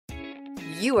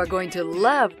You are going to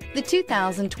love the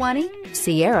 2020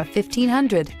 Sierra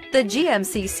 1500. The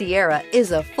GMC Sierra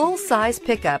is a full-size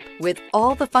pickup with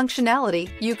all the functionality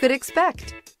you could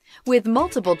expect. With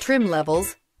multiple trim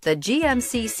levels, the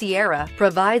GMC Sierra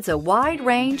provides a wide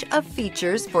range of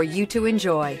features for you to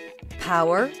enjoy.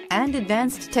 Power and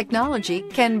advanced technology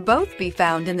can both be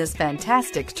found in this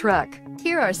fantastic truck.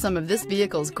 Here are some of this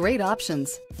vehicle's great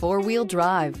options: four-wheel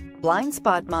drive, blind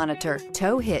spot monitor,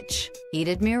 tow hitch,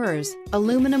 heated mirrors,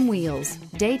 aluminum wheels,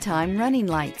 daytime running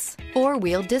lights,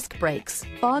 four-wheel disc brakes,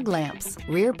 fog lamps,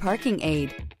 rear parking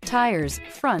aid, tires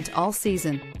front all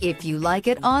season. If you like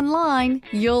it online,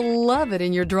 you'll love it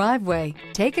in your driveway.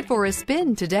 Take it for a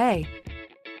spin today.